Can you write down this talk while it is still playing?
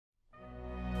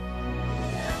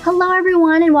Hello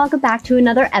everyone and welcome back to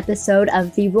another episode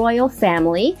of the Royal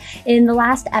Family. In the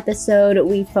last episode,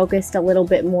 we focused a little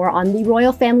bit more on the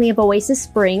Royal Family of Oasis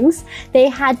Springs. They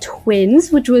had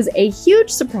twins, which was a huge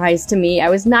surprise to me. I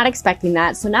was not expecting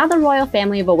that. So now the Royal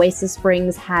Family of Oasis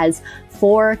Springs has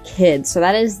 4 kids. So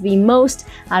that is the most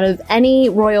out of any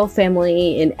royal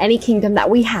family in any kingdom that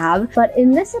we have. But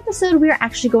in this episode, we are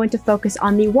actually going to focus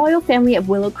on the Royal Family of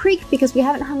Willow Creek because we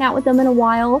haven't hung out with them in a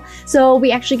while. So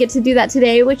we actually get to do that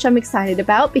today, which I'm excited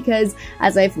about because,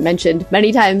 as I've mentioned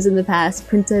many times in the past,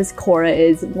 Princess Cora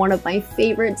is one of my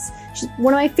favorites. She's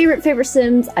one of my favorite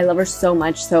Sims. I love her so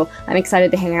much, so I'm excited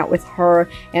to hang out with her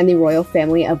and the Royal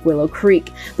Family of Willow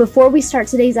Creek. Before we start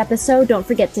today's episode, don't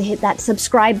forget to hit that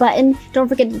subscribe button. Don't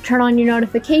forget to turn on your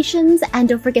notifications, and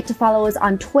don't forget to follow us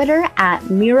on Twitter at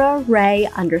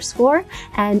MiraRay_.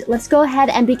 And let's go ahead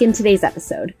and begin today's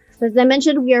episode. As I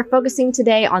mentioned, we are focusing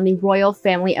today on the Royal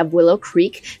Family of Willow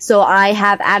Creek. So I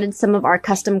have added some of our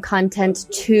custom content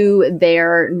to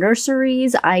their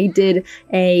nurseries. I did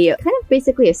a kind of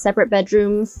basically a separate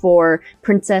bedroom for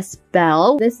Princess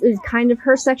Belle. This is kind of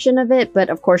her section of it,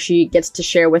 but of course she gets to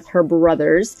share with her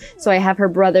brothers. So I have her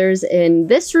brothers in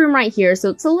this room right here. So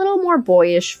it's a little more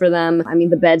boyish for them. I mean,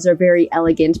 the beds are very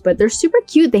elegant, but they're super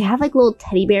cute. They have like little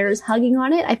teddy bears hugging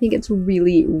on it. I think it's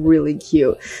really, really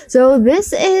cute. So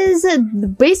this is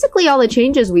basically all the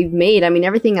changes we've made. I mean,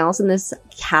 everything else in this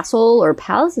castle or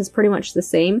palace is pretty much the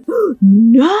same.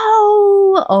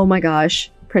 No! Oh my gosh.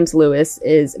 Prince Louis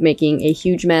is making a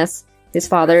huge mess. His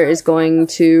father is going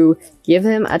to give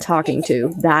him a talking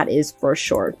to. That is for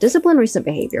sure. Discipline recent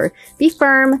behavior. Be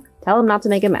firm. Tell him not to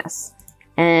make a mess.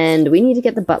 And we need to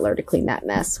get the butler to clean that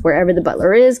mess, wherever the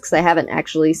butler is, because I haven't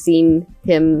actually seen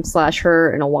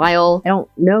him/her in a while. I don't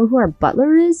know who our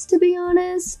butler is, to be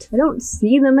honest. I don't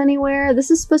see them anywhere.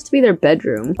 This is supposed to be their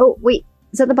bedroom. Oh, wait.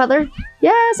 Is that the butler?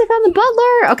 Yes, I found the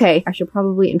butler! Okay, I should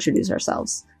probably introduce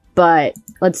ourselves. But,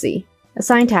 let's see.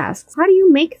 Assign tasks. How do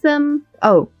you make them?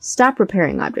 Oh, stop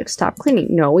repairing objects. Stop cleaning.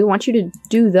 No, we want you to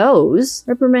do those.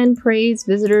 Reprimand, praise,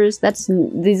 visitors.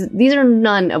 These are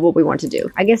none of what we want to do.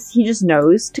 I guess he just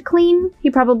knows to clean. He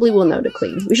probably will know to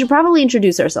clean. We should probably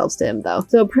introduce ourselves to him though.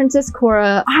 So Princess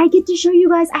Cora, I get to show you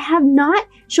guys. I have not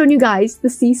shown you guys the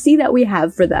CC that we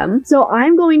have for them. So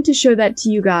I'm going to show that to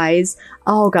you guys.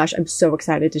 Oh gosh, I'm so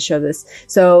excited to show this.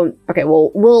 So, okay,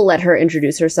 we'll let her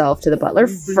introduce herself to the butler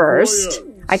first.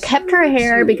 I kept her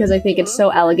hair because I think it's so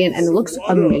elegant and it looks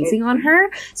amazing on her.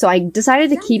 So I decided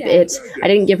to keep it. I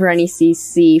didn't give her any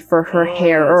CC for her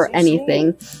hair or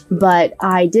anything, but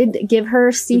I did give her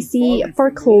CC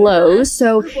for clothes.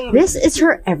 So this is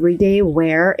her everyday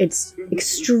wear. It's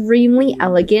extremely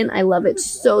elegant. I love it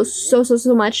so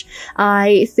much.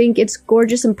 I think it's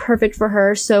gorgeous and perfect for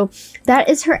her. So that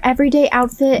is her everyday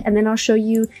outfit. And then I'll show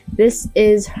you, this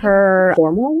is her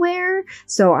formal wear.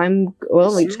 So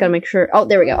we just gotta make sure. Oh,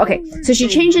 there we go. Okay, so she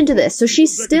changed into this. So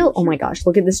she's still, oh my gosh,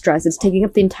 look at this dress. It's taking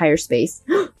up the entire space.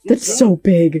 That's so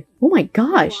big. Oh my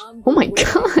gosh. Oh my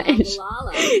gosh.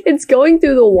 It's going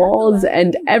through the walls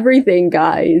and everything,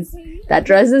 guys. That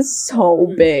dress is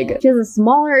so big. She has a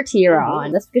smaller tiara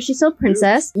on. That's because she's still a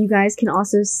princess. You guys can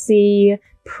also see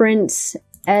Prince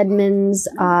Edmund's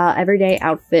everyday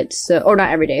outfit. So, or not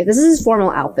everyday. This is his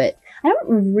formal outfit. I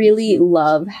don't really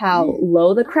love how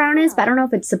low the crown is, but I don't know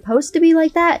if it's supposed to be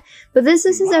like that. But this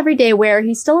is his everyday wear.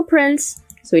 He's still a prince,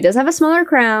 so he does have a smaller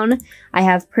crown. I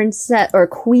have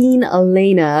Queen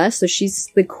Elena, so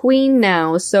she's the queen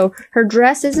now. So her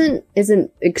dress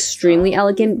isn't extremely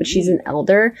elegant, but she's an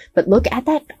elder. But look at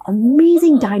that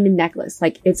amazing diamond necklace.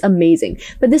 Like, it's amazing.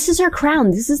 But this is her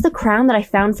crown. This is the crown that I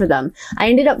found for them. I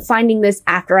ended up finding this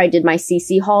after I did my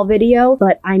CC haul video.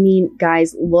 But I mean,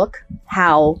 guys, look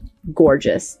how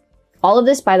gorgeous. All of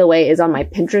this, by the way, is on my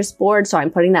Pinterest board, so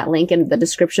I'm putting that link in the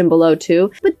description below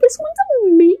too. But this one's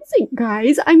amazing,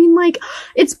 guys. I mean, like,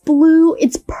 it's blue,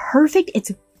 it's perfect,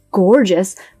 it's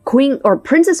gorgeous.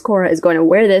 Princess Cora is going to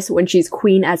wear this when she's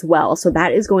queen as well, so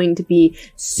that is going to be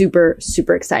super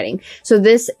exciting. So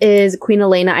this is Queen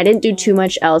Elena. I didn't do too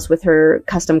much else with her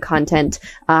custom content.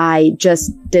 I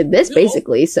just did this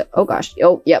basically. So, oh gosh,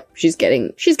 oh yep, she's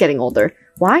getting older.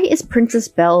 Why is Princess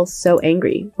Belle so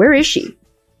angry? Where is she?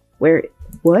 Where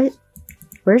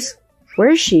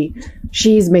is she?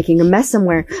 She's making a mess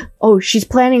somewhere. Oh, she's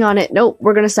planning on it. Nope,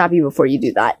 we're gonna stop you before you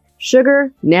do that.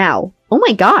 Sugar, now. Oh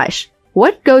my gosh.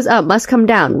 What goes up must come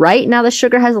down, right? Now the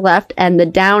sugar has left and the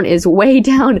down is way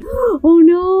down. Oh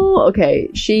no. Okay,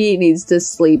 she needs to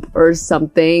sleep or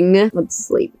something. Let's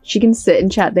sleep. She can sit and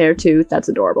chat there too. That's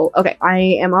adorable. Okay, I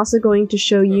am also going to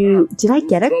show you, did I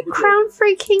get a crown for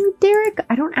King Derek?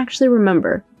 I don't actually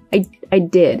remember. I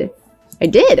did. I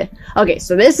did. Okay,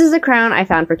 so this is the crown I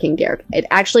found for King Derek. It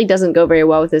actually doesn't go very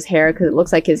well with his hair because it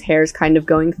looks like his hair is kind of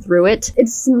going through it.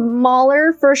 It's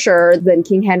smaller for sure than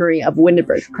King Henry of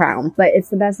Windenburg's crown, but it's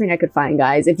the best thing I could find,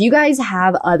 guys. If you guys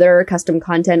have other custom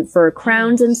content for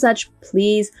crowns and such,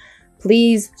 please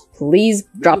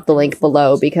drop the link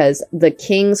below because the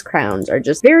king's crowns are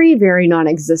just very, very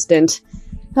non-existent.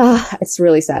 It's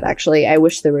really sad, actually. I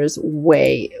wish there was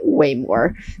way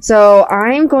more. So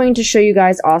I'm going to show you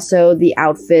guys also the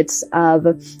outfits of,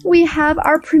 we have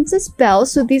our Princess Belle.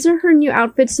 So these are her new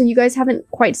outfits. So you guys haven't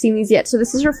quite seen these yet. So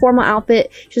this is her formal outfit.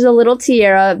 She has a little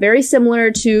tiara, very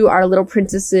similar to our little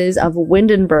princesses of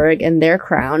Windenburg and their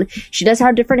crown. She does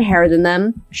have different hair than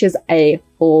them. She has a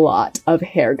lot of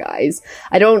hair, guys.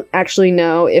 I don't actually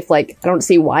know if, like, I don't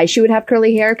see why she would have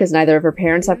curly hair because neither of her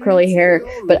parents have curly hair,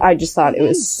 but I just thought it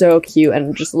was so cute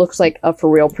and just looks like a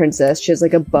for real princess. She has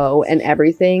like a bow and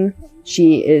everything.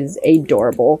 She is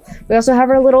adorable. We also have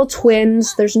our little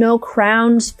twins. There's no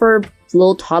crowns for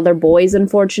little toddler boys,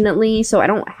 unfortunately, so I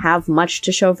don't have much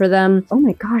to show for them. Oh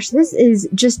my gosh, this is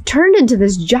just turned into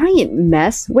this giant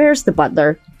mess. Where's the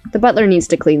butler? The butler needs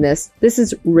to clean this. This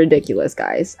is ridiculous,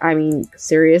 guys. I mean,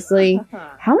 seriously?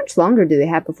 How much longer do they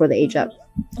have before they age up?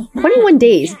 21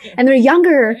 days. And they're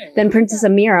younger than Princess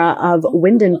Amira of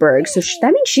Windenburg, so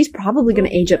that means she's probably going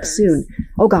to age up soon.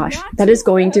 Oh gosh, that is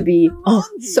going to be,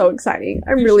 so exciting.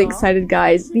 I'm really excited,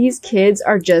 guys. These kids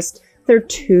are just, they're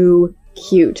too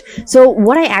cute. So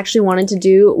what I actually wanted to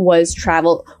do was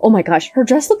travel. Oh my gosh, her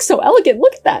dress looks so elegant.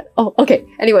 Look at that. Oh, okay.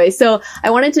 Anyway, so I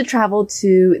wanted to travel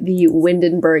to the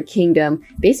Windenburg Kingdom,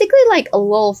 basically like a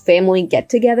little family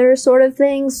get-together sort of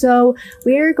thing. So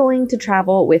we're going to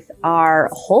travel with our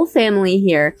whole family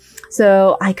here.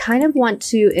 So I kind of want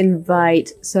to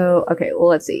invite, okay, well,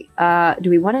 let's see. Do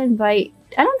we want to invite,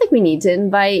 I don't think we need to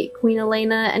invite Queen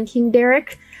Elena and King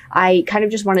Derek. I kind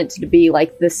of just want it to be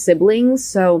like the siblings,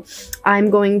 so I'm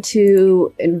going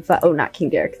to invite, oh, not King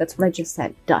Derek, that's what I just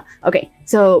said, duh. Okay,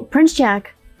 so Prince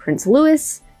Jack, Prince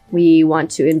Louis, we want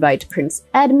to invite Prince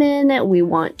Edmund, we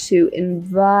want to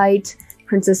invite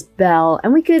Princess Belle,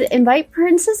 and we could invite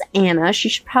Princess Anna. She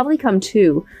should probably come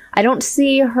too. I don't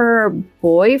see her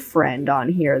boyfriend on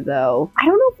here though. I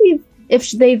don't know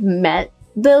if they've met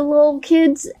the little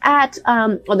kids at,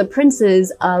 or the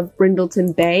princes of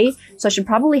Brindleton Bay. So I should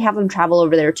probably have them travel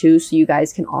over there too, so you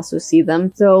guys can also see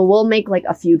them. So we'll make like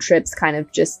a few trips, kind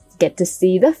of just get to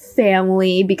see the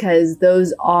family, because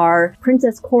those are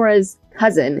Princess Cora's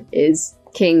cousin is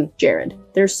King Jared.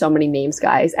 There's so many names,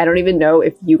 guys. I don't even know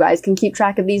if you guys can keep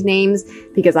track of these names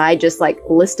because I just like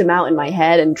list them out in my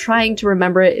head, and trying to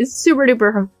remember it is super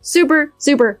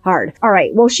hard. All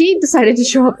right, well, she decided to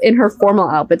show up in her formal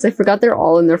outfits. I forgot they're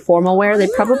all in their formal wear. They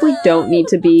probably don't need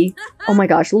to be. Oh my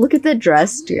gosh, look at that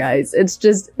dress, guys.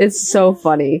 It's so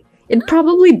funny. It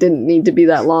probably didn't need to be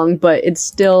that long, but it's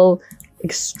still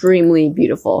extremely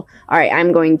beautiful. All right,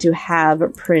 I'm going to have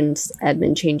Prince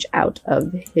Edmund change out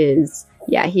of his,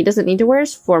 yeah, he doesn't need to wear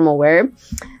his formal wear.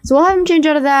 So we'll have him change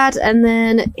out of that, and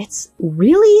then it's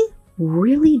really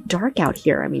dark out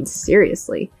here. I mean,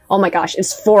 seriously. Oh my gosh,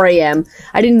 it's 4 a.m.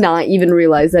 I did not even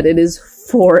realize that it is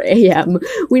 4 a.m.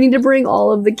 We need to bring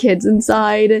all of the kids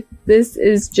inside. This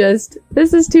is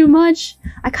too much.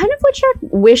 I kind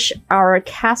of wish our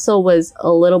castle was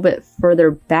a little bit further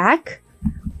back.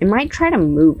 I might try to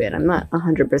move it. I'm not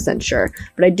 100% sure,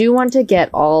 but I do want to get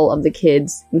all of the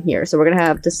kids in here. So we're going to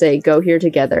have to say go here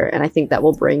together. And I think that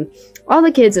will bring all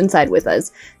the kids inside with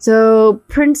us. So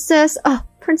Princess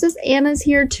Anna's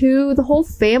here too. The whole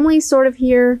family's sort of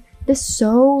here. It is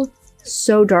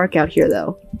so dark out here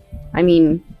though. I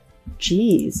mean,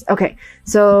 geez. Okay.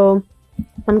 So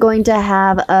I'm going to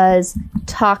have us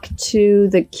talk to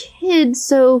the kids.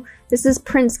 So this is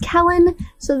Prince Kellen.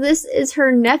 So this is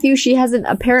her nephew. She hasn't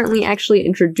apparently actually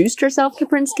introduced herself to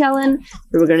Prince Kellen.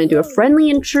 So we're going to do a friendly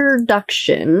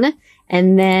introduction.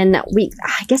 And then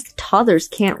I guess the toddlers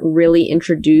can't really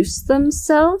introduce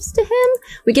themselves to him.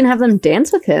 We can have them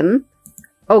dance with him.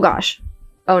 Oh gosh.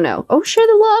 Oh no. Oh, share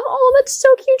the love. Oh, that's so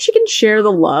cute. She can share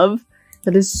the love.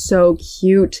 That is so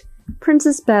cute.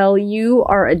 Princess Belle, you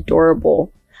are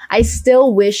adorable. I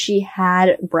still wish she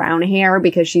had brown hair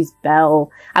because she's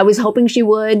Belle. I was hoping she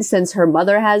would, since her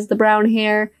mother has the brown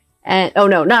hair. And, oh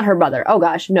no, not her mother. Oh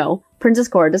gosh, no. Princess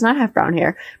Cora does not have brown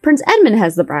hair. Prince Edmund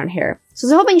has the brown hair. So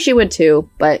I was hoping she would too,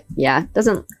 but yeah,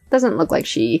 doesn't look like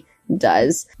she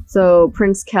does. So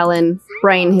Prince Kellen,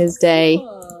 brighten his day.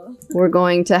 We're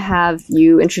going to have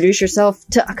you introduce yourself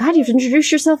to, oh god, you have to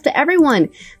introduce yourself to everyone.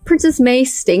 Princess May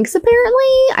stinks,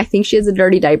 apparently. I think she has a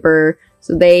dirty diaper,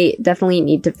 so they definitely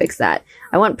need to fix that.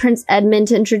 I want Prince Edmund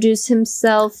to introduce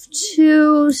himself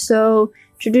too, so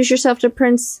Introduce yourself to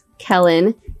Prince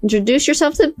Kellen. Introduce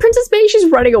yourself to Princess May. She's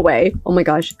running away. Oh my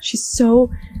gosh. She's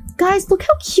so... Guys, look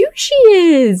how cute she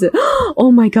is.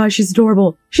 Oh my gosh, she's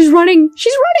adorable. She's running.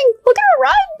 She's running. Look at her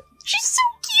run. She's so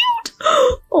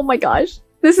cute. Oh my gosh.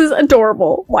 This is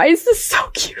adorable. Why is this so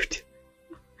cute?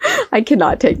 I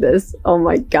cannot take this. Oh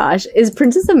my gosh. Is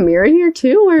Princess Amira here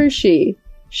too? Where is she?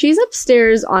 She's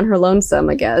upstairs on her lonesome,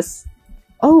 I guess.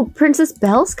 Oh, Princess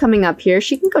Belle's coming up here.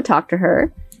 She can go talk to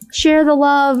her. Share the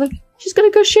love. She's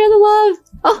gonna go share the love.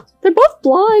 Oh, they're both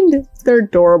blonde. They're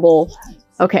adorable.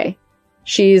 Okay.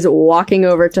 She's walking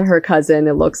over to her cousin,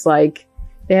 it looks like.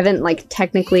 They haven't, like,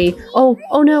 technically... Oh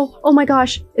no. Oh my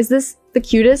gosh. Is this the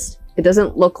cutest? It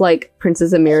doesn't look like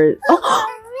Princess Amira. Oh!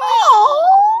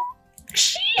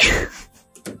 She...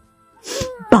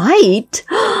 Bite?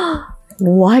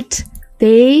 What?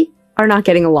 They are not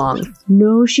getting along.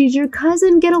 No, she's your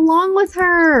cousin. Get along with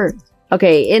her.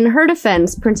 Okay, in her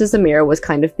defense, Princess Amira was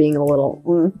kind of being a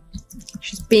little...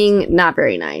 She's being not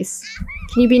very nice.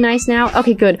 Can you be nice now?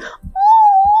 Okay, good.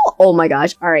 Oh my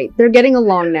gosh. Alright, they're getting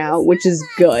along now, which is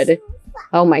good.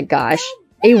 Oh my gosh.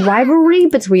 A rivalry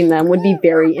between them would be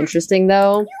very interesting,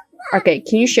 though. Okay,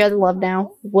 can you share the love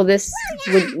now?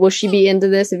 Will she be into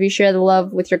this if you share the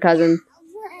love with your cousin?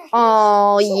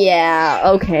 Oh, yeah.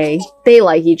 Okay. They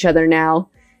like each other now.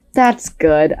 That's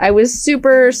good. I was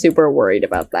super, super worried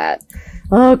about that.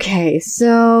 Okay,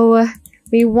 so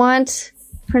we want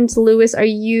Prince Louis. Are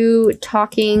you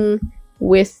talking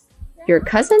with your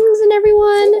cousins and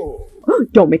everyone?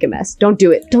 Don't make a mess. Don't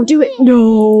do it. Don't do it.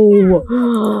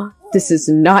 No. This is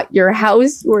not your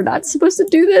house. We're not supposed to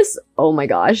do this. Oh my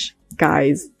gosh.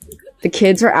 Guys, the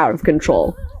kids are out of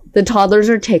control. The toddlers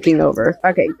are taking over.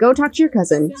 Okay, go talk to your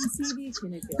cousin.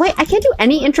 Wait, I can't do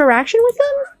any interaction with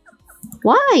them?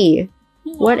 Why?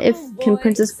 What if... Can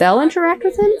Princess Belle interact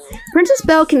with him? Princess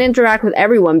Belle can interact with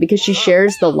everyone because she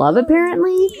shares the love,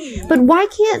 apparently. But why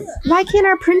can't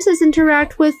our princess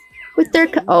interact with their...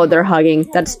 Oh, they're hugging.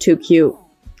 That's too cute.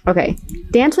 Okay.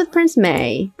 Dance with Princess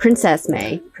May. Prince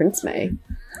May.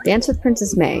 Dance with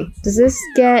Princess May. Does this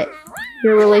get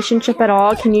your relationship at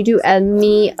all? Can you do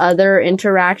any other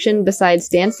interaction besides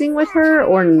dancing with her,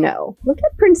 or no? Look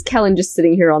at Prince Kellen just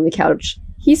sitting here on the couch.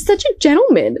 He's such a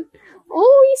gentleman.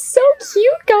 Oh, he's so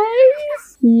cute,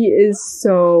 guys. He is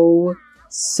so,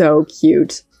 so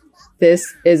cute.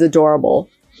 This is adorable.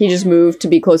 He just moved to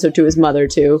be closer to his mother,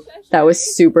 too. That was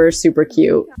super, super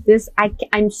cute.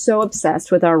 I'm so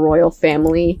obsessed with our royal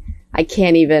family. I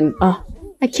can't even.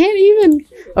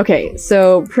 Okay,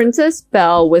 so Princess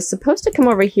Belle was supposed to come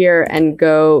over here and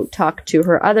go talk to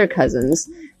her other cousins.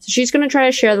 So she's going to try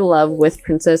to share the love with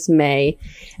Princess May.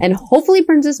 And hopefully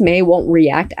Princess May won't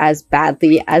react as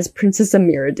badly as Princess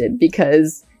Amira did,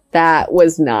 because that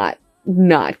was not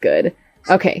good.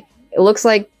 Okay, it looks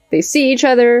like they see each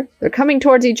other. They're coming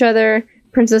towards each other.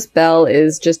 Princess Belle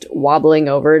is just wobbling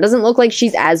over. It doesn't look like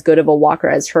she's as good of a walker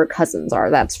as her cousins are,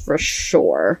 that's for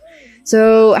sure.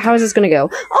 So, how is this gonna go?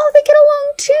 Oh, they get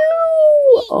along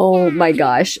too! Oh my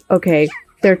gosh. Okay,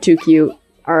 they're too cute.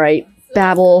 Alright,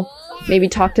 babble. Maybe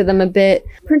talk to them a bit.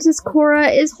 Princess Cora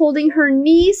is holding her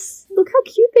niece. Look how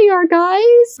cute they are,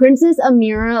 guys. Princess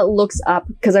Amira looks up,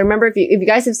 because I remember if you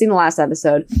guys have seen the last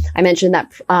episode, I mentioned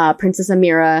that Princess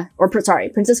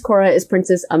Cora is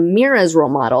Princess Amira's role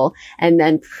model, and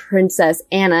then Princess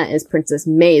Anna is Princess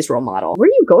May's role model. Where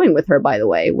are you going with her, by the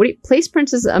way? What do you place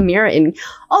Princess Amira in?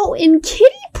 Oh, in kiddie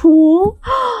pool.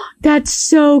 That's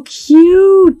so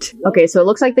cute. Okay, so it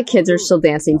looks like the kids are still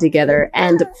dancing together,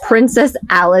 and Princess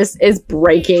Alice is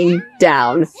breaking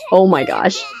down. Oh my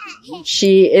gosh.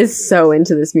 She is so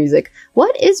into this music.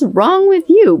 What is wrong with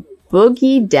you,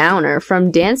 Boogie Downer,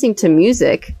 from dancing to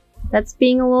music? That's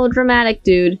being a little dramatic,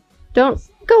 dude. Don't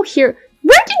go here.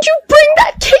 Where did you bring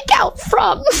that cake out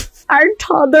from? Our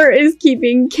toddler is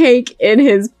keeping cake in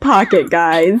his pocket,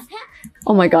 guys.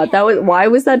 Oh my god, why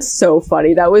was that so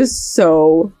funny? That was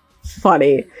so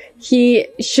funny. He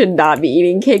should not be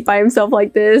eating cake by himself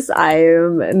like this. I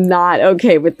am not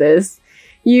okay with this.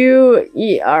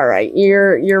 Alright,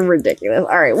 you're ridiculous.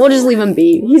 Alright, we'll just leave him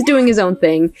be. He's doing his own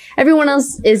thing. Everyone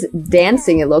else is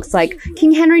dancing, it looks like.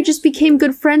 King Henry just became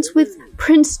good friends with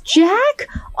Prince Jack?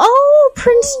 Oh,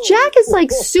 Prince Jack is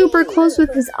like super close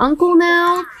with his uncle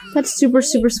now. That's super,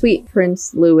 super sweet.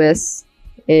 Prince Louis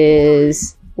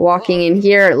is walking in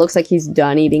here. It looks like he's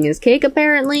done eating his cake,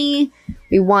 apparently.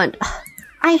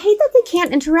 I hate that they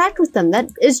can't interact with them.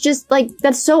 That is just, like,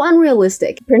 that's so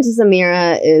unrealistic. Princess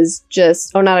Amira is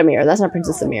just... Oh, not Amira. That's not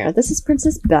Princess Amira. This is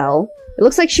Princess Belle. It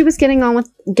looks like she was getting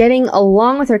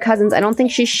along with her cousins. I don't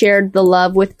think she shared the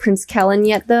love with Prince Kellen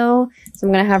yet, though. So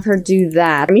I'm gonna have her do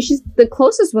that. I mean, she's the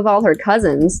closest with all her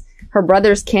cousins. her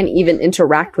brothers can't even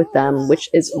interact with them, which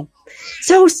is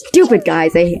so stupid,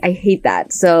 guys. I hate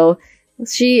that. So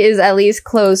she is at least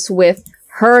close with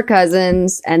her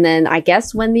cousins, and then I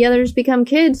guess when the others become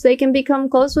kids, they can become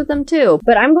close with them too.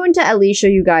 But I'm going to at least show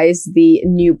you guys the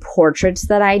new portraits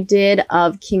that I did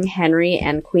of King Henry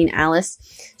and Queen Alice.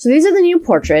 So these are the new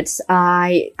portraits.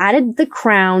 I added the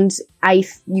crowns.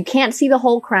 You can't see the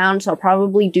whole crown, so I'll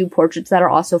probably do portraits that are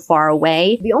also far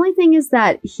away. The only thing is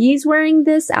that he's wearing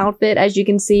this outfit, as you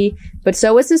can see, but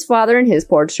so is his father in his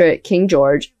portrait, King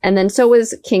George, and then so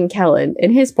is King Kellen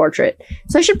in his portrait.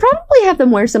 So I should probably have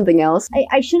them wear something else.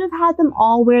 I should have had them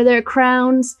all wear their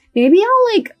crowns. Maybe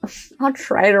I'll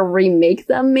try to remake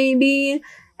them maybe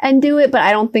and do it, but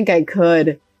I don't think I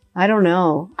could. I don't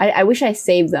know. I wish I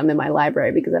saved them in my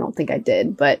library because I don't think I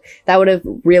did, but that would have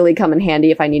really come in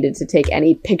handy if I needed to take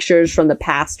any pictures from the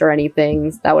past or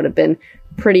anything. That would have been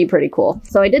pretty cool.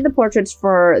 So I did the portraits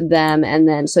for them, and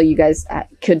then so you guys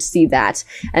could see that.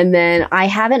 And then I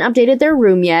haven't updated their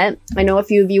room yet. I know a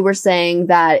few of you were saying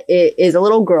that it is a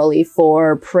little girly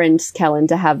for Prince Kellen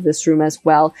to have this room as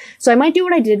well. So I might do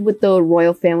what I did with the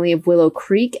royal family of Willow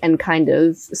Creek and kind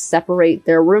of separate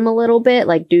their room a little bit,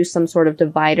 like do some sort of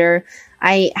divider.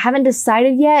 I haven't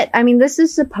decided yet. I mean, this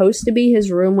is supposed to be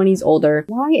his room when he's older.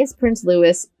 Why is Prince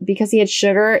Louis? Because he had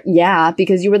sugar? Yeah,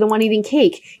 because you were the one eating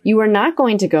cake. You were not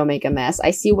going to go make a mess. I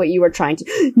see what you were trying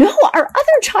to— No, our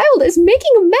other child is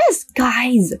making a mess!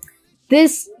 Guys,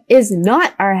 this is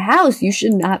not our house. You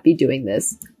should not be doing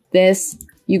this.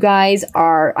 You guys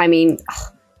are, I mean,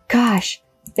 gosh,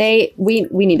 we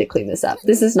need to clean this up.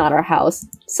 This is not our house.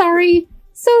 Sorry.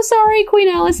 So sorry, Queen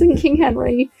Alice and King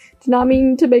Henry. Did not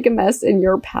mean to make a mess in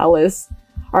your palace.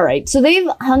 All right, so they've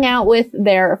hung out with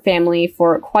their family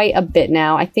for quite a bit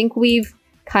now. I think we've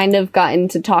kind of gotten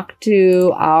to talk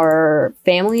to our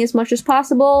family as much as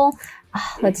possible.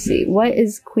 Let's see, what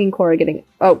is Queen Cora getting?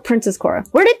 Oh, Princess Cora.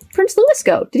 Where did Prince Louis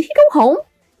go? Did he go home?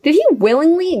 Did he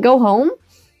willingly go home?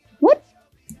 What?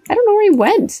 I don't know where he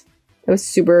went. It was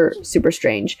super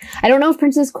strange. I don't know if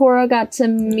Princess Cora got to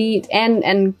meet,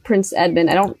 and Prince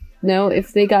Edmund. I don't know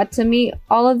if they got to meet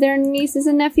all of their nieces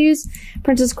and nephews.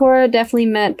 Princess Cora definitely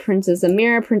met Princess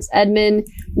Amira. Prince Edmund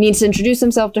needs to introduce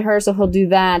himself to her, so he'll do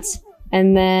that.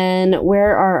 And then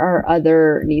where are our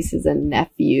other nieces and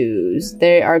nephews?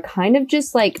 They are kind of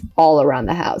just like all around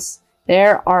the house.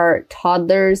 There are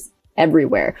toddlers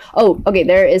everywhere. Oh, okay,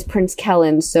 there is Prince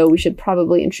Kellen, so we should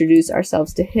probably introduce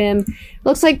ourselves to him.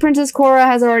 Looks like Princess Cora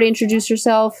has already introduced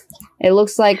herself. It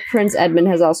looks like Prince Edmund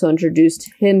has also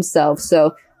introduced himself,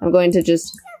 so I'm going to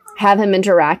just have him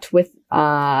interact with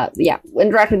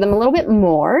interact with them a little bit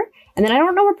more. And then I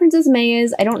don't know where Princess May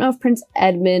is. I don't know if Prince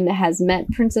Edmund has met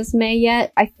Princess May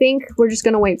yet. I think we're just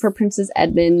going to wait for Princess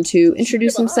Edmund to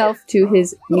introduce himself to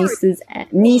his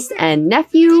niece and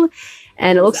nephew.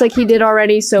 And it looks like he did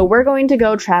already, so we're going to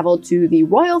go travel to the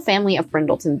royal family of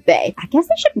Brindleton Bay. I guess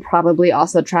I should probably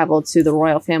also travel to the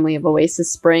royal family of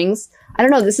Oasis Springs. I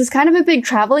don't know, this is kind of a big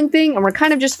traveling thing, and we're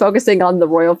kind of just focusing on the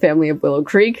royal family of Willow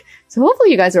Creek. So hopefully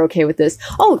you guys are okay with this.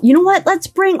 Oh, you know what? Let's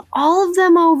bring all of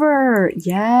them over.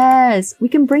 Yes, we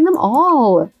can bring them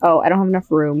all. Oh, I don't have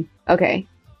enough room. Okay.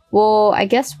 Well, I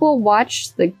guess we'll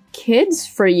watch the kids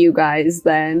for you guys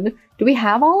then. Do we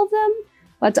have all of them?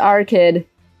 That's our kid.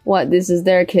 What? This is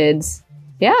their kids.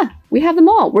 Yeah, we have them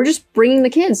all. We're just bringing the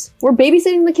kids. We're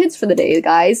babysitting the kids for the day,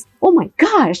 guys. Oh my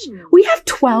gosh, we have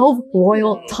 12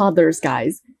 royal toddlers,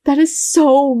 guys. That is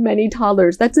so many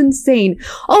toddlers. That's insane.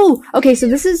 Oh, okay, so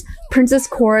this is Princess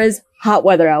Cora's hot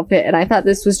weather outfit, and I thought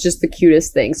this was just the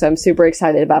cutest thing, so I'm super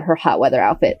excited about her hot weather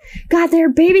outfit. God,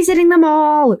 they're babysitting them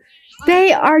all.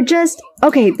 They are just—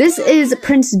 okay, this is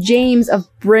Prince James of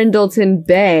Brindleton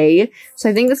Bay. So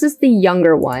I think this is the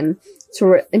younger one. So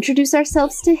we'll introduce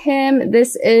ourselves to him.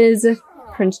 This is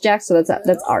Prince Jack, so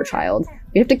that's our child.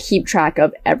 We have to keep track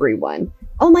of everyone.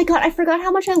 Oh my god, I forgot how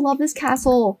much I love this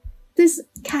castle. This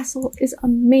castle is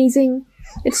amazing.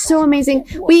 It's so amazing.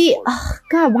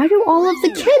 God, why do all of the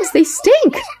kids, they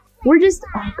stink? We're just—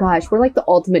 oh gosh, we're like the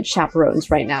ultimate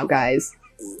chaperones right now, guys.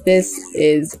 This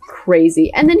is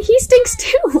crazy. And then he stinks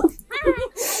too.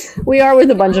 We are with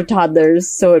a bunch of toddlers,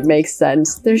 so it makes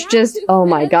sense. There's just— oh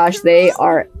my gosh, they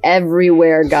are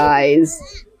everywhere, guys.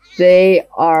 They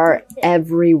are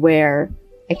everywhere.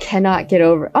 I cannot get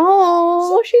over—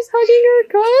 oh, she's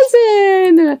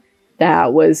hugging her cousin.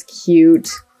 That was cute.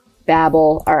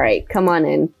 Babble. All right, come on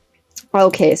in.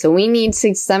 Okay, so we need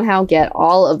to somehow get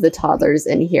all of the toddlers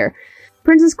in here.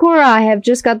 Princess Cora, I have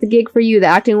just got the gig for you. The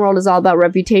acting world is all about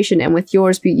reputation, and with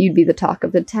yours, you'd be the talk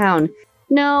of the town.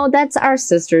 No, that's our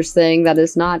sister's thing. That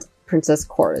is not Princess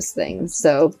Cora's thing.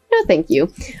 So, no thank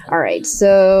you. Alright,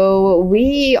 so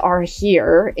we are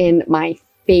here in my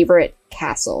favorite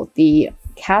castle, the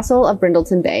Castle of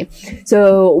Brindleton Bay.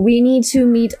 So we need to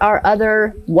meet our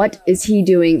other... What is he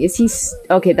doing? Is he...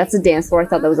 Okay, that's a dance floor. I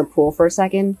thought that was a pool for a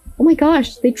second. Oh my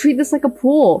gosh, they treat this like a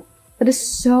pool. That is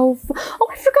so... Oh,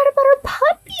 I forgot about our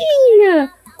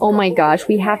puppy! Oh my gosh,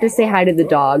 we have to say hi to the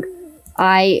dog.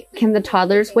 Can the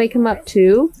toddlers wake him up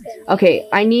too? Okay,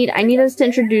 I need us to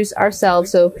introduce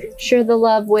ourselves. So share the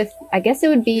love with... I guess it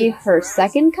would be her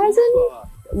second cousin?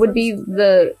 Would be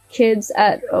the kids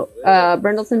at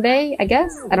Brindleton Bay, I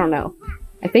guess? I don't know.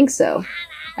 I think so.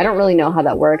 I don't really know how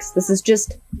that works. This is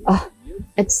just...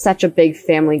 it's such a big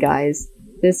family, guys.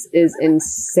 This is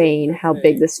insane how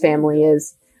big this family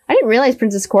is. I didn't realize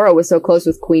Princess Cora was so close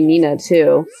with Queen Nina,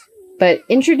 too. But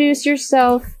introduce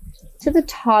yourself to the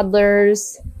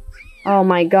toddlers. Oh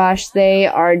my gosh, they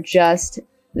are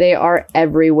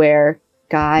everywhere.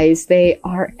 Guys, they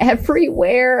are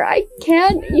everywhere. I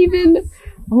can't even...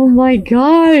 Oh my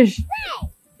gosh.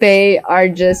 They are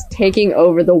just taking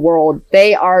over the world.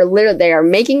 They are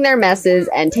making their messes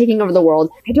and taking over the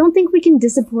world. I don't think we can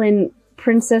discipline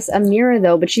Princess Amira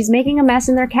though, but she's making a mess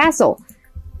in their castle.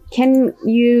 Can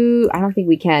you... I don't think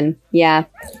we can. Yeah,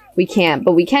 we can't,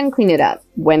 but we can clean it up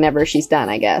whenever she's done,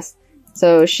 I guess.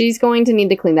 So she's going to need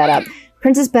to clean that up.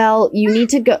 Princess Belle, you need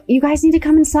to go. You guys need to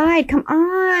come inside. Come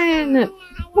on.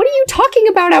 What are you talking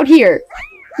about out here?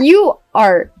 You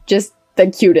are just the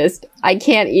cutest. I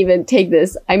can't even take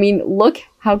this. I mean, look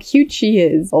how cute she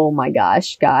is. Oh my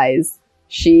gosh, guys.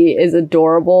 She is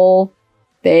adorable.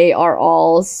 They are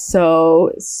all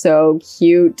so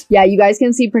cute. Yeah, you guys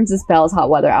can see Princess Belle's hot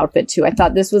weather outfit too. I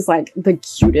thought this was like the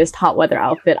cutest hot weather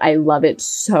outfit. I love it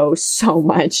so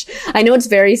much. I know it's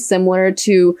very similar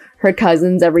to her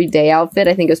cousin's everyday outfit.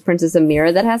 I think it was Princess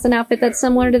Amira that has an outfit that's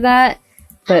similar to that.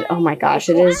 But oh my gosh,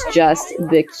 it is just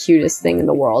the cutest thing in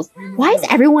the world. Why is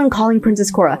everyone calling Princess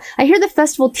Cora? I hear the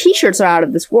festival t-shirts are out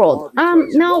of this world.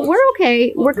 No, we're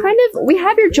okay. We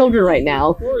have your children right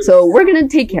now, so we're gonna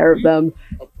take care of them.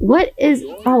 What is...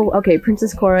 Oh, okay,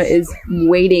 Princess Cora is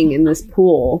waiting in this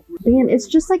pool. Man, it's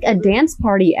just like a dance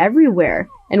party everywhere.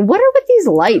 And what are with these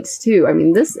lights, too? I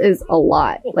mean, this is a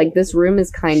lot. Like, this room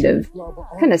is kind of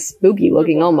spooky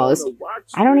looking, almost.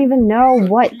 I don't even know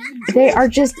what...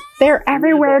 They're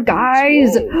everywhere,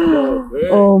 guys!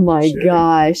 Oh my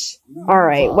gosh.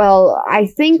 Alright, well, I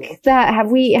think that...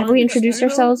 Have we introduced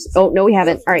ourselves? Oh, no, we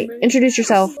haven't. Alright, introduce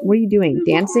yourself. What are you doing?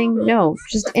 Dancing? No,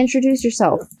 just introduce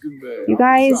yourself. You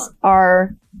guys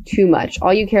are too much.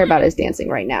 All you care about is dancing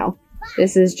right now.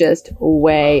 This is just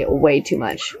way too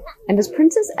much. And does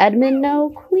Princess Edmund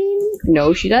know Queen?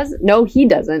 No, she doesn't. No, he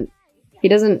doesn't. He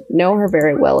doesn't know her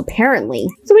very well, apparently.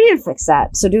 So we need to fix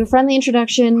that. So do a friendly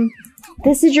introduction.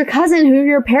 This is your cousin who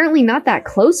you're apparently not that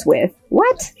close with.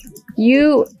 What?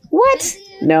 What?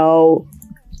 No.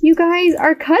 You guys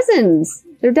are cousins.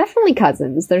 They're definitely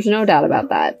cousins. There's no doubt about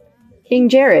that. King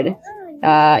Jared.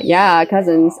 Yeah,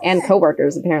 cousins. And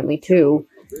co-workers, apparently, too.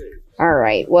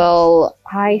 Alright, well,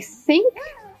 I think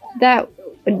that...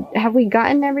 Have we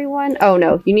gotten everyone? Oh,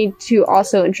 no. You need to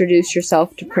also introduce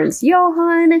yourself to Prince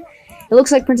Johann. It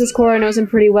looks like Princess Cora knows him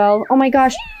pretty well. Oh my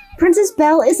gosh. Princess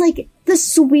Belle is like the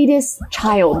sweetest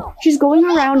child. She's going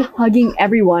around hugging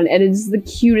everyone, and it's the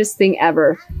cutest thing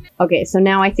ever. Okay, so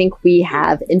now I think we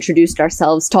have introduced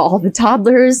ourselves to all the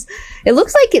toddlers. It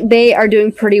looks like they are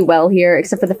doing pretty well here,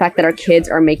 except for the fact that our kids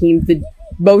are making the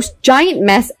most giant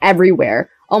mess everywhere.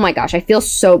 Oh my gosh, I feel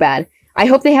so bad. I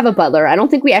hope they have a butler. I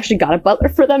don't think we actually got a butler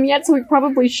for them yet, so we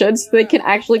probably should so they can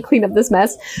actually clean up this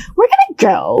mess. We're gonna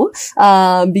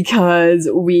go, because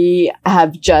we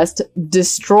have just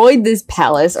destroyed this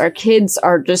palace. Our kids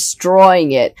are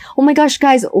destroying it. Oh my gosh,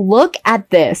 guys, look at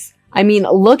this. I mean,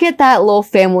 look at that little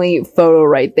family photo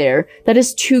right there. That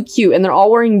is too cute, and they're all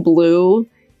wearing blue.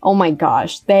 Oh my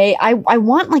gosh, I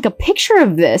want like a picture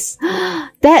of this.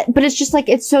 But it's just like,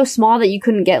 it's so small that you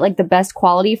couldn't get like the best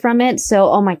quality from it. So,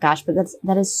 oh my gosh, but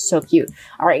that is so cute.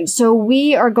 All right, so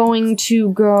we are going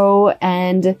to go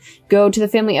to the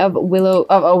family of Willow,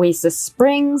 of Oasis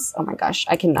Springs. Oh my gosh,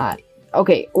 I cannot.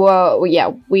 Okay, well,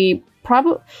 yeah, you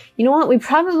know what? We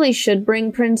probably should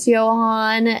bring Prince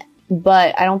Johann,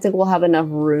 but I don't think we'll have enough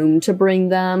room to bring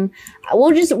them.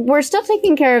 We're still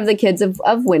taking care of the kids of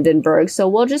Windenburg, so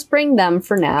we'll just bring them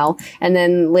for now. And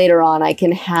then later on, I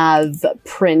can have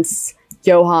Prince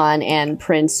Johann and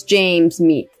Prince James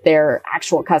meet their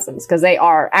actual cousins, because they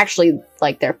are actually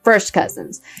like their first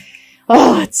cousins.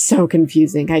 Oh, it's so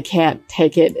confusing. I can't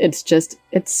take it.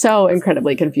 It's so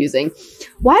incredibly confusing.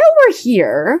 While we're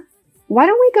here, why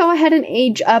don't we go ahead and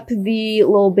age up the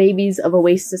little babies of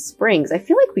Oasis Springs? I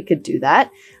feel like we could do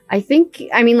that. I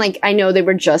mean, like, I know they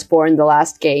were just born the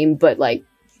last game, but, like,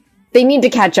 they need to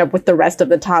catch up with the rest of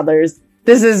the toddlers.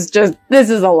 This is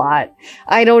a lot.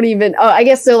 I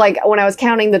guess so, like, when I was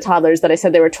counting the toddlers that I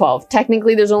said there were 12,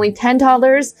 technically there's only 10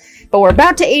 toddlers, but we're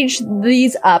about to age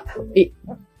these up.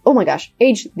 Oh my gosh,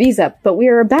 age these up. But we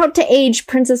are about to age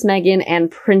Princess Megan and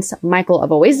Prince Michael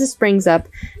of Oasis Springs up.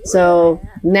 So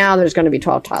now there's going to be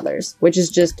 12 toddlers, which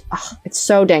is just, it's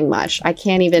so dang much. I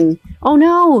can't even, oh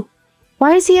no!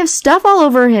 Why does he have stuff all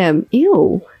over him?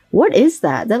 Ew, what is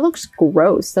that? That looks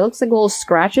gross. That looks like little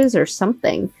scratches or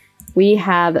something. We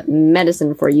have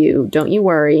medicine for you. Don't you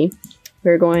worry.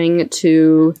 We're going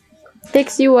to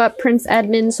fix you up, Prince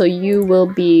Edmund, so you will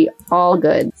be all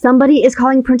good. Somebody is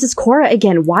calling Princess Cora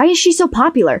again. Why is she so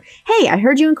popular? Hey, I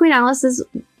heard you and Queen Alice's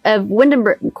of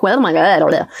Windenburg. Oh my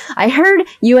god, I heard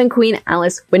you and Queen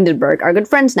Alice Windenburg are good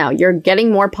friends now. You're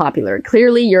getting more popular.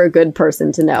 Clearly, you're a good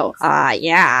person to know.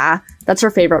 Yeah. That's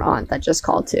her favorite aunt that just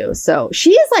called too. So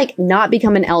she is like not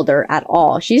become an elder at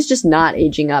all. She's just not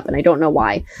aging up, and I don't know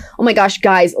why. Oh my gosh,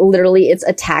 guys, literally, it's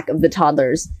Attack of the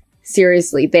Toddlers.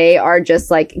 Seriously, they are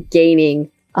just like gaining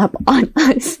up on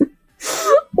us.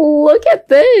 Look at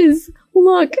this.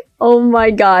 Look. Oh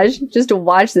my gosh. Just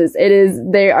watch this.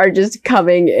 They are just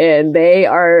coming in. They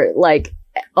are like,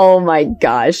 oh my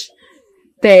gosh.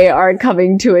 They are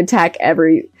coming to attack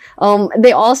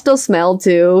they all still smell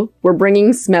too. We're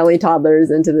bringing smelly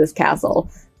toddlers into this castle.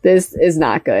 This is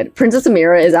not good. Princess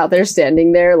Amira is out there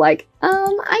standing there like,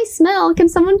 I smell. Can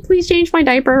someone please change my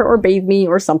diaper or bathe me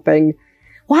or something?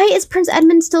 Why is Prince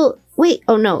Edmund still... Wait,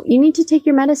 oh no, you need to take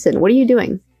your medicine. What are you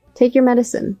doing? Take your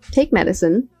medicine. Take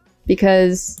medicine.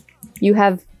 Because you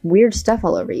have weird stuff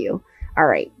all over you.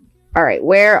 Alright. Alright,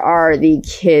 where are the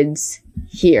kids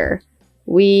here?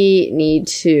 We need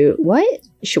to... What?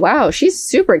 Wow, she's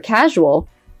super casual.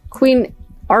 Queen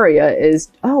Aria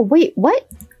is... Oh, wait, what?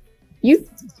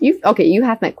 Okay, you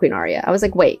have met Queen Aria. I was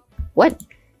like, wait, what?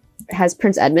 Has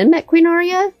Prince Edmund met Queen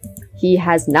Aria? He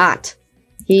has not.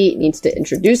 He needs to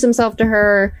introduce himself to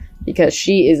her because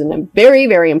she is a very,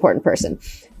 very important person.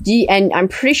 And I'm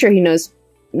pretty sure he knows...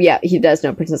 Yeah, he does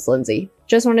know Princess Lindsay.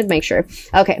 Just wanted to make sure.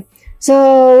 Okay.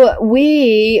 So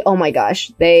oh my gosh,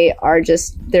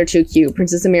 they're too cute.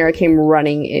 Princess Amira came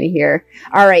running in here.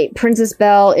 All right, Princess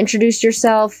Belle, introduce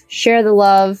yourself, share the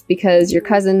love because your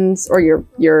cousins or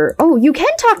oh, you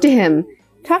can talk to him.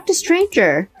 Talk to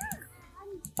stranger.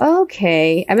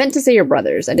 Okay. I meant to say your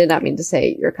brothers. I did not mean to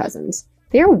say your cousins.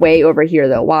 They're way over here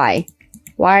though. Why?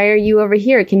 Why are you over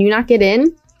here? Can you not get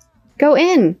in? Go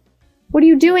in. What are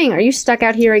you doing? Are you stuck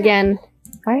out here again?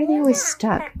 Why are they always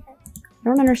stuck? I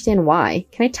don't understand why.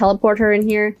 Can I teleport her in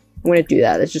here? I'm gonna do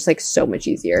that. It's just like so much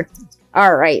easier.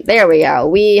 Alright, there we go.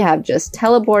 We have just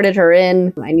teleported her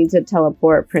in. I need to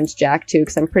teleport Prince Jack too,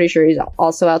 because I'm pretty sure he's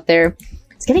also out there.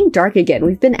 It's getting dark again.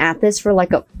 We've been at this for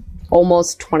like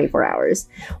almost 24 hours.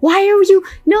 Why are you?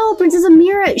 No, Princess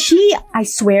Amira, I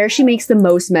swear she makes the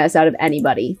most mess out of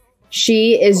anybody.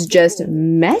 She is just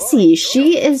messy.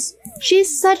 She's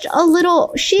a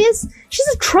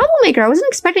troublemaker. I wasn't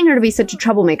expecting her to be such a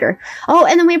troublemaker. Oh,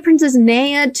 and then we have Princess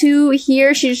Naya too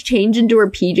here. She just changed into her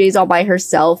PJs all by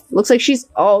herself. Looks like she's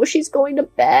going to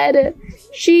bed.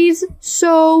 She's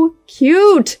so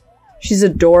cute. She's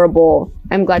adorable.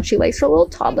 I'm glad she likes her little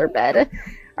toddler bed.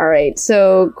 All right,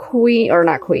 so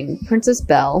Princess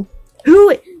Belle.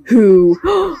 Who?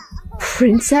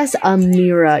 Princess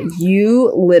Amira,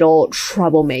 you little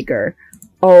troublemaker.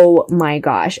 Oh my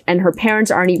gosh. And her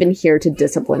parents aren't even here to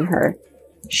discipline her.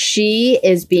 She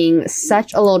is being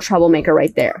such a little troublemaker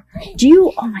right there.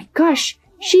 Oh my gosh.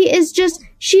 She is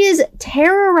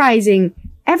terrorizing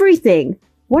everything.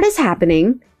 What is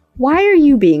happening? Why are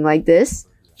you being like this?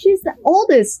 She's the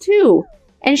oldest too.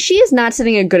 And she is not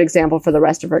setting a good example for the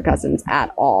rest of her cousins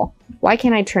at all. Why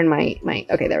can't I turn my...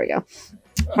 Okay, there we go.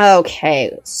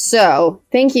 Okay, so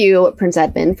thank you, Prince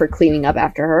Edmund, for cleaning up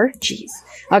after her. Jeez.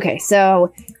 Okay,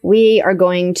 so we are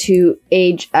going to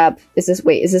age up. Is this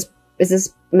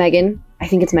Megan? I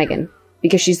think it's Megan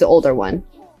because she's the older one.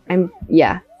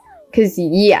 Because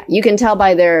you can tell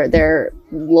by their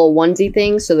little onesie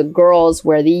things. So the girls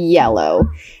wear the yellow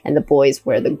and the boys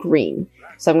wear the green.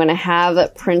 So I'm going to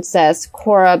have Princess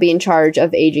Cora be in charge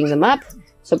of aging them up.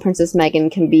 So Princess Megan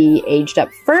can be aged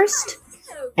up first.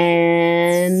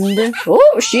 And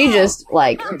oh, she just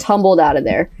like tumbled out of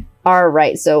there. All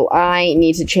right, so I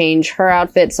need to change her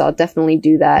outfit, so I'll definitely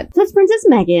do that. So that's Princess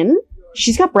Megan.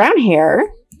 She's got brown hair.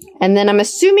 And then I'm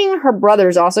assuming her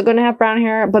brother's also going to have brown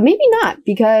hair, but maybe not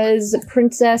because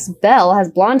Princess Belle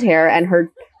has blonde hair and her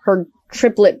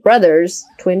triplet brothers,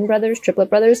 triplet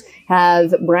brothers,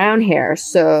 have brown hair.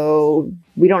 So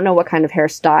we don't know what kind of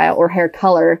hairstyle or hair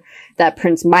color that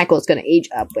Prince Michael is going to age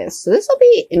up with. So this will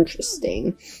be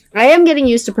interesting. I am getting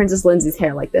used to Princess Lindsay's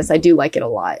hair like this. I do like it a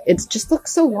lot. It just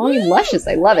looks so long and luscious.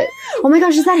 I love it. Oh my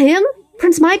gosh, is that him?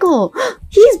 Prince Michael.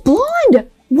 He's blonde.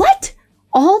 What?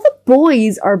 All the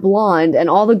boys are blonde and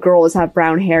all the girls have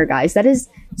brown hair, guys. That is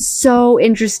so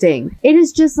interesting. It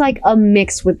is just like a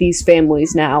mix with these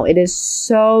families now. It is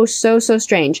so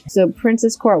strange. So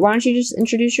Princess Court, why don't you just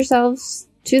introduce yourselves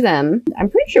to them? I'm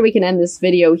pretty sure we can end this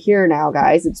video here now,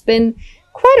 guys. It's been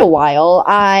quite a while.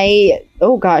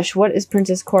 Oh gosh, what is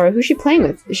Princess Cora? Who's she playing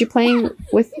with? Is she playing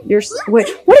with your, wait,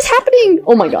 what is happening?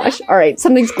 Oh my gosh. All right,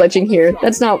 something's glitching here.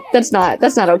 That's not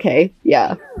okay.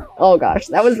 Yeah. Oh gosh,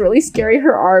 that was really scary.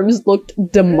 Her arms looked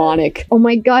demonic. Oh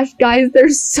my gosh, guys,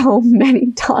 there's so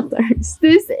many toddlers.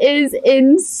 This is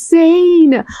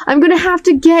insane. I'm gonna have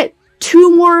to get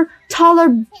 2 more taller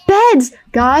beds.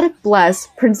 God bless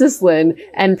Princess Lynn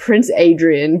and Prince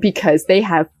Adrian because they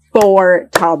have 4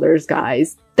 toddlers,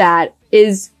 guys. That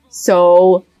is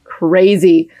so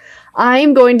crazy.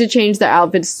 I'm going to change their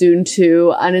outfits soon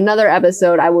too. On another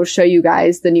episode, I will show you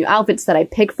guys the new outfits that I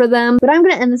pick for them. But I'm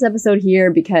going to end this episode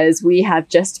here because we have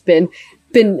just been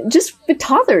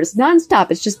toddlers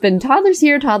nonstop. It's just been toddlers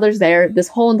here, toddlers there, this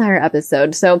whole entire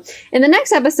episode. So in the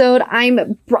next episode, I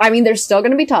mean, there's still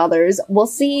going to be toddlers. We'll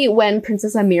see when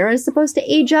Princess Amira is supposed to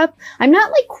age up. I'm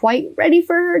not like quite ready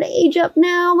for her to age up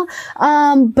now.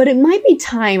 But it might be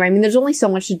time. I mean, there's only so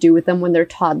much to do with them when they're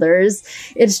toddlers.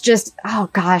 It's just, oh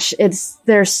gosh,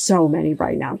 there's so many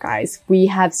right now, guys. We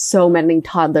have so many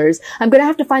toddlers. I'm going to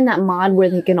have to find that mod where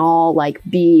they can all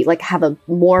have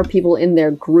more people in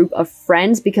their group of friends,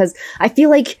 because I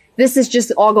feel like this is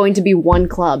just all going to be one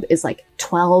club. It's like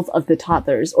 12 of the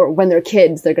toddlers, or when they're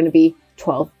kids, they're going to be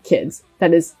 12 kids.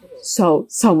 That is so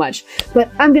much.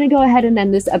 But I'm going to go ahead and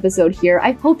end this episode here.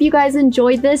 I hope you guys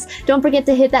enjoyed this. Don't forget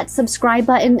to hit that subscribe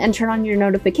button and turn on your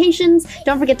notifications.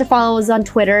 Don't forget to follow us on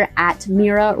Twitter at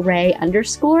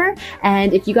MiraRay_.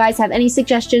 And if you guys have any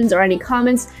suggestions or any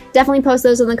comments, definitely post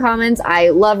those in the comments. I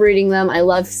love reading them. I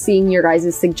love seeing your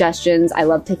guys' suggestions. I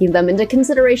love taking them into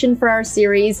consideration for our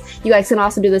series. You guys can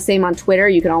also do the same on Twitter.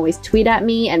 You can always tweet at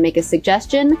me and make a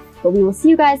suggestion. But we will see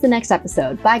you guys the next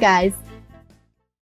episode. Bye, guys.